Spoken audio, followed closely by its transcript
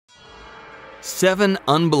7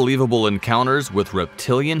 unbelievable encounters with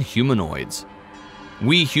reptilian humanoids.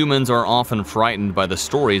 We humans are often frightened by the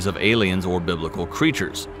stories of aliens or biblical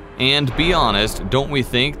creatures. And be honest, don't we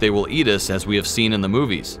think they will eat us as we have seen in the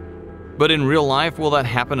movies? But in real life, will that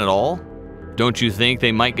happen at all? Don't you think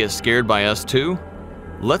they might get scared by us too?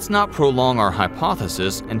 Let's not prolong our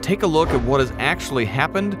hypothesis and take a look at what has actually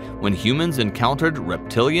happened when humans encountered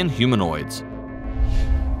reptilian humanoids.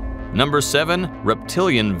 Number 7.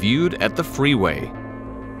 Reptilian viewed at the freeway.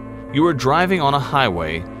 You are driving on a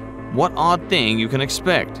highway. What odd thing you can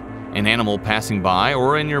expect? An animal passing by,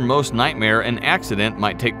 or in your most nightmare, an accident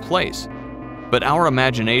might take place. But our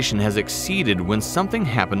imagination has exceeded when something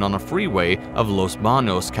happened on a freeway of Los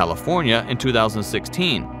Banos, California in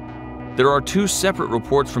 2016. There are 2 separate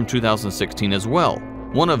reports from 2016 as well.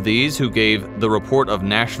 One of these, who gave the report of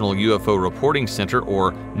National UFO Reporting Center,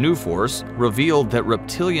 or NUFORCE, revealed that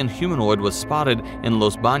reptilian humanoid was spotted in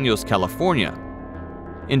Los Banos, California.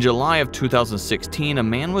 In July of 2016, a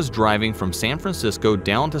man was driving from San Francisco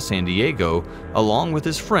down to San Diego along with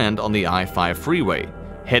his friend on the I-5 freeway,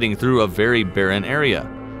 heading through a very barren area.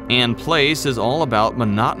 And place is all about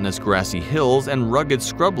monotonous grassy hills and rugged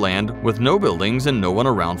scrubland with no buildings and no one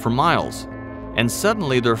around for miles. And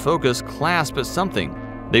suddenly their focus clasped at something.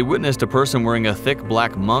 They witnessed a person wearing a thick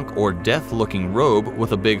black monk or death-looking robe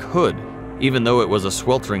with a big hood, even though it was a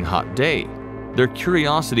sweltering hot day. Their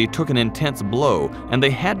curiosity took an intense blow, and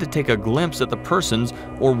they had to take a glimpse at the person's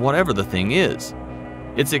or whatever the thing is.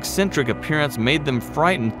 Its eccentric appearance made them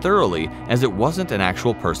frightened thoroughly, as it wasn't an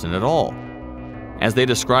actual person at all. As they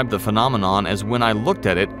described the phenomenon as when I looked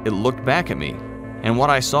at it, it looked back at me, and what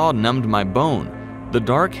I saw numbed my bone. The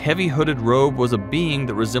dark, heavy hooded robe was a being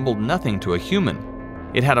that resembled nothing to a human.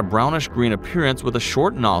 It had a brownish-green appearance with a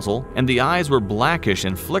short nozzle, and the eyes were blackish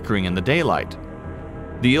and flickering in the daylight.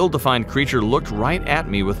 The ill-defined creature looked right at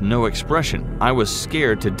me with no expression. I was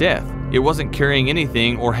scared to death. It wasn't carrying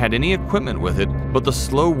anything or had any equipment with it, but the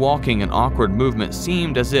slow walking and awkward movement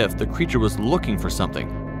seemed as if the creature was looking for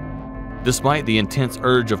something. Despite the intense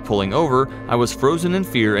urge of pulling over, I was frozen in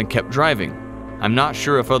fear and kept driving. I'm not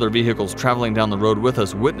sure if other vehicles traveling down the road with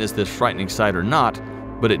us witnessed this frightening sight or not,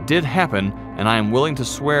 but it did happen, and I am willing to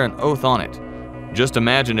swear an oath on it. Just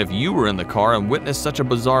imagine if you were in the car and witnessed such a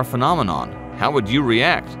bizarre phenomenon. How would you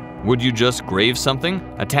react? Would you just grave something,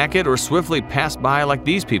 attack it, or swiftly pass by like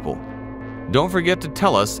these people? Don't forget to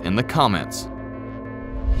tell us in the comments.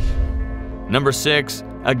 Number 6.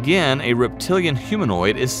 Again, a reptilian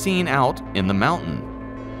humanoid is seen out in the mountain.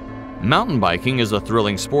 Mountain biking is a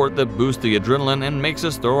thrilling sport that boosts the adrenaline and makes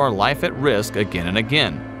us throw our life at risk again and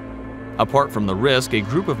again. Apart from the risk, a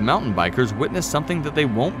group of mountain bikers witnessed something that they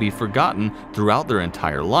won't be forgotten throughout their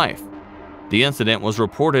entire life. The incident was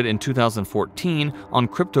reported in 2014 on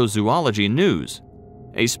Cryptozoology News.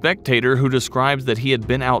 A spectator who describes that he had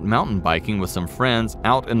been out mountain biking with some friends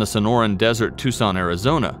out in the Sonoran Desert, Tucson,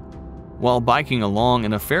 Arizona. While biking along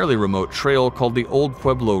in a fairly remote trail called the Old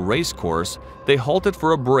Pueblo Race Course, they halted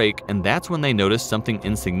for a break, and that's when they noticed something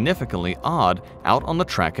insignificantly odd out on the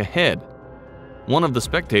track ahead. One of the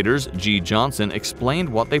spectators, G. Johnson, explained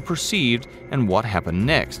what they perceived and what happened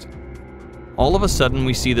next. All of a sudden,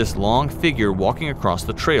 we see this long figure walking across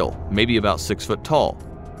the trail, maybe about 6 foot tall.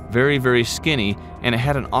 Very, very skinny, and it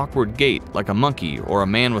had an awkward gait, like a monkey or a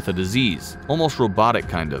man with a disease, almost robotic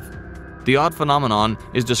kind of. The odd phenomenon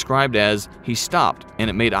is described as, he stopped and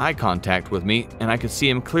it made eye contact with me and I could see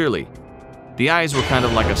him clearly. The eyes were kind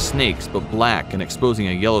of like a snake's but black and exposing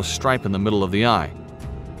a yellow stripe in the middle of the eye.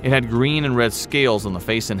 It had green and red scales on the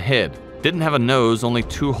face and head, didn't have a nose, only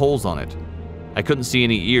 2 holes on it. I couldn't see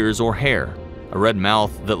any ears or hair, a red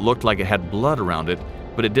mouth that looked like it had blood around it,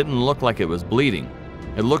 but it didn't look like it was bleeding.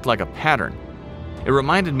 It looked like a pattern. It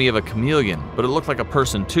reminded me of a chameleon, but it looked like a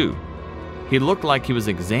person too. He looked like he was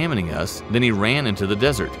examining us, then he ran into the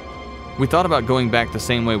desert. We thought about going back the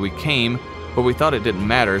same way we came, but we thought it didn't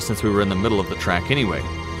matter since we were in the middle of the track anyway.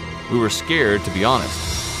 We were scared, to be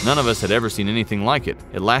honest. None of us had ever seen anything like it.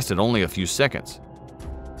 It lasted only a few seconds.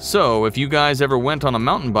 So, if you guys ever went on a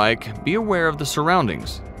mountain bike, be aware of the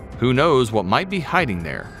surroundings. Who knows what might be hiding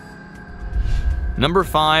there? Number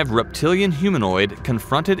 5. Reptilian humanoid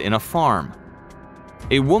confronted in a farm.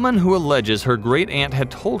 A woman who alleges her great-aunt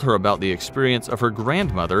had told her about the experience of her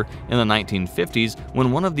grandmother in the 1950s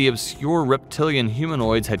when one of the obscure reptilian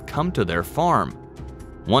humanoids had come to their farm.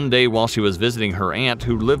 One day while she was visiting her aunt,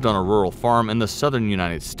 who lived on a rural farm in the southern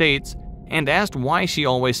United States, and asked why she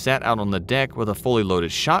always sat out on the deck with a fully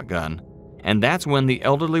loaded shotgun, and that's when the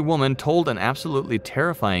elderly woman told an absolutely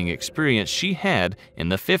terrifying experience she had in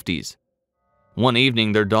the 50s. One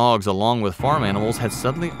evening, their dogs along with farm animals had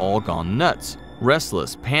suddenly all gone nuts.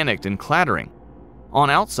 restless, panicked, and clattering. On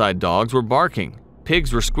outside, dogs were barking,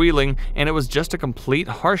 pigs were squealing, and it was just a complete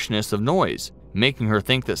harshness of noise, making her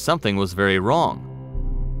think that something was very wrong.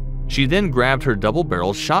 She then grabbed her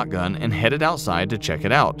double-barreled shotgun and headed outside to check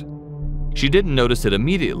it out. She didn't notice it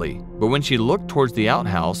immediately, but when she looked towards the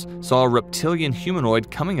outhouse, saw a reptilian humanoid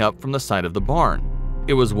coming up from the side of the barn.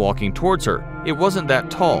 It was walking towards her. It wasn't that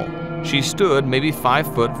tall. She stood maybe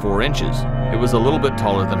 5 foot 4 inches. It was a little bit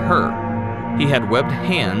taller than her. He had webbed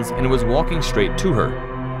hands and it was walking straight to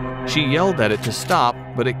her. She yelled at it to stop,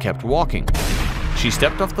 but it kept walking. She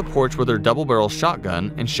stepped off the porch with her double-barrel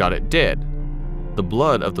shotgun and shot it dead. The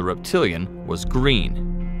blood of the reptilian was green.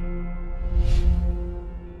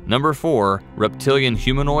 Number 4. Reptilian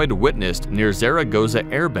humanoid witnessed near Zaragoza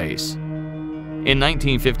Air Base. In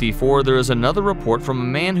 1954, there is another report from a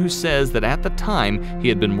man who says that at the time he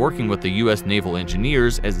had been working with the U.S. Naval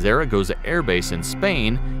Engineers at Zaragoza Air Base in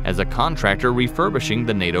Spain as a contractor refurbishing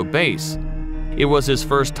the NATO base. It was his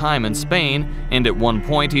first time in Spain, and at one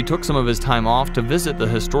point he took some of his time off to visit the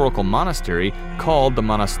historical monastery called the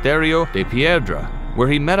Monasterio de Piedra, where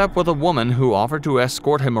he met up with a woman who offered to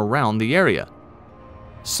escort him around the area.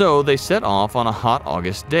 So they set off on a hot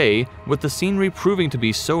August day, with the scenery proving to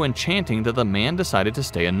be so enchanting that the man decided to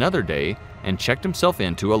stay another day and checked himself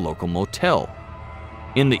into a local motel.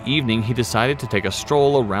 In the evening, he decided to take a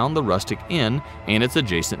stroll around the rustic inn and its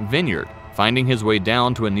adjacent vineyard, finding his way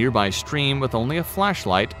down to a nearby stream with only a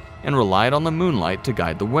flashlight and relied on the moonlight to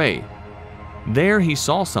guide the way. There he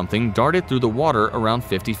saw something darted through the water around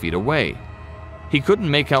 50 feet away. He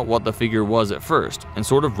couldn't make out what the figure was at first and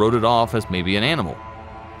sort of wrote it off as maybe an animal.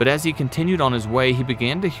 But as he continued on his way, he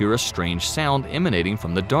began to hear a strange sound emanating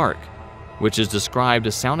from the dark, which is described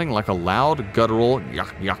as sounding like a loud, guttural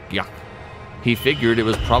yuck, yuck, yuck. He figured it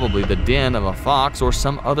was probably the den of a fox or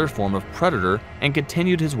some other form of predator and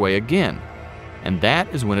continued his way again. And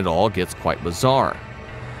that is when it all gets quite bizarre.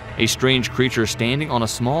 A strange creature standing on a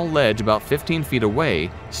small ledge about 15 feet away,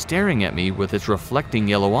 staring at me with its reflecting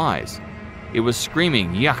yellow eyes. It was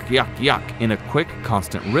screaming yuck, yuck, yuck in a quick,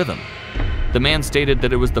 constant rhythm. The man stated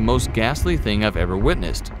that it was the most ghastly thing I've ever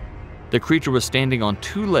witnessed. The creature was standing on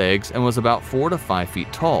 2 legs and was about 4 to 5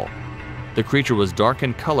 feet tall. The creature was dark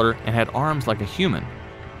in color and had arms like a human.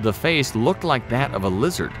 The face looked like that of a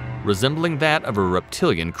lizard, resembling that of a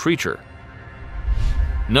reptilian creature.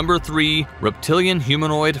 Number 3. Reptilian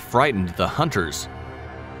humanoid frightened the hunters.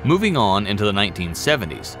 Moving on into the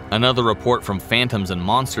 1970s, another report from phantoms and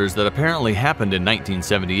monsters that apparently happened in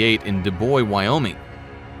 1978 in Du Bois, Wyoming.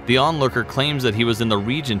 The onlooker claims that he was in the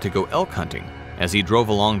region to go elk hunting. As he drove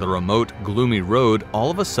along the remote, gloomy road, all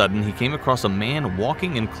of a sudden he came across a man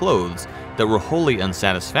walking in clothes that were wholly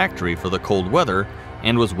unsatisfactory for the cold weather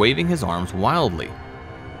and was waving his arms wildly.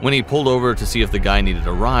 When he pulled over to see if the guy needed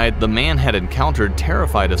a ride, the man had encountered,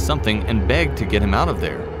 terrified of something, and begged to get him out of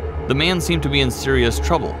there. The man seemed to be in serious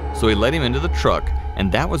trouble, so he let him into the truck,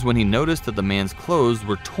 and that was when he noticed that the man's clothes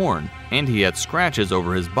were torn and he had scratches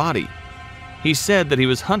over his body. He said that he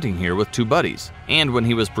was hunting here with 2 buddies, and when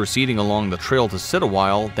he was proceeding along the trail to sit a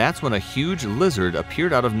while, that's when a huge lizard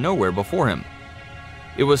appeared out of nowhere before him.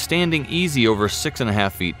 It was standing easy over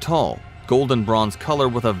 6.5 feet tall, golden bronze color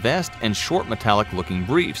with a vest and short metallic-looking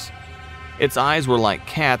briefs. Its eyes were like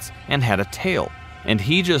cats and had a tail, and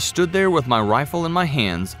he just stood there with my rifle in my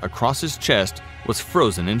hands across his chest, was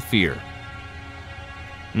frozen in fear.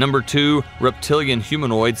 Number 2. Reptilian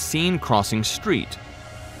humanoid seen crossing street.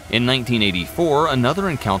 In 1984, another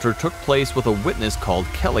encounter took place with a witness called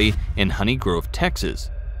Kelly in Honey Grove,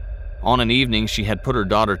 Texas. On an evening, she had put her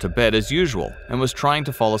daughter to bed as usual and was trying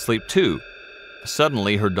to fall asleep too.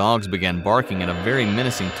 Suddenly, her dogs began barking in a very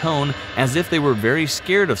menacing tone as if they were very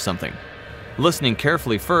scared of something. Listening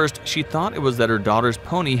carefully first, she thought it was that her daughter's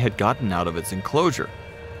pony had gotten out of its enclosure.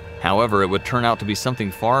 However, it would turn out to be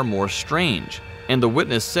something far more strange, and the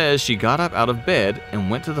witness says she got up out of bed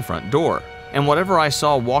and went to the front door. And whatever I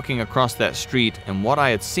saw walking across that street and what I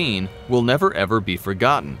had seen will never ever be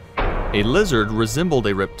forgotten. A lizard resembled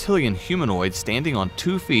a reptilian humanoid standing on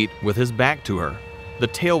 2 feet with his back to her. The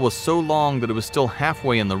tail was so long that it was still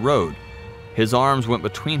halfway in the road. His arms went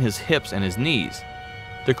between his hips and his knees.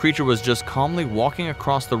 The creature was just calmly walking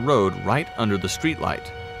across the road right under the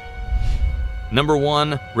streetlight. Number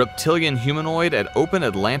 1. Reptilian humanoid at open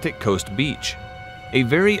Atlantic Coast beach. A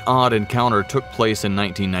very odd encounter took place in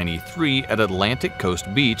 1993 at Atlantic Coast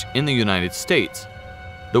Beach in the United States.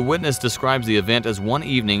 The witness describes the event as one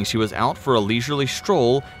evening she was out for a leisurely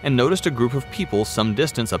stroll and noticed a group of people some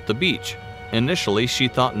distance up the beach. Initially, she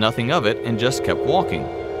thought nothing of it and just kept walking,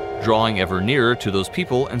 drawing ever nearer to those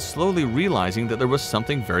people and slowly realizing that there was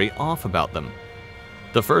something very off about them.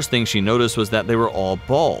 The first thing she noticed was that they were all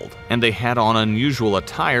bald, and they had on unusual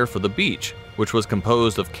attire for the beach, which was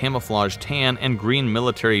composed of camouflage tan and green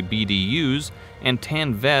military BDUs and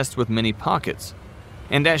tan vests with many pockets.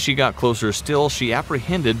 And as she got closer still, she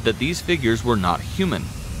apprehended that these figures were not human.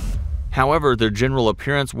 However, their general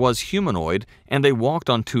appearance was humanoid, and they walked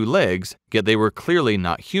on two legs, yet they were clearly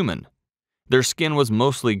not human. Their skin was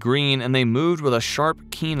mostly green, and they moved with a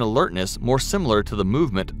sharp, keen alertness more similar to the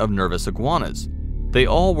movement of nervous iguanas. They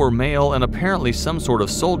all were male and apparently some sort of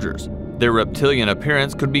soldiers. Their reptilian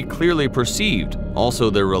appearance could be clearly perceived, also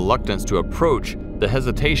their reluctance to approach, the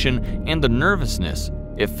hesitation, and the nervousness.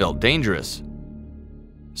 It felt dangerous.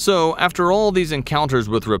 So, after all these encounters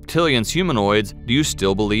with reptilians humanoids, do you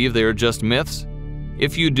still believe they are just myths?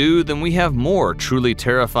 If you do, then we have more truly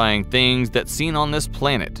terrifying things that's seen on this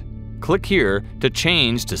planet. Click here to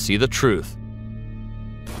change to see the truth.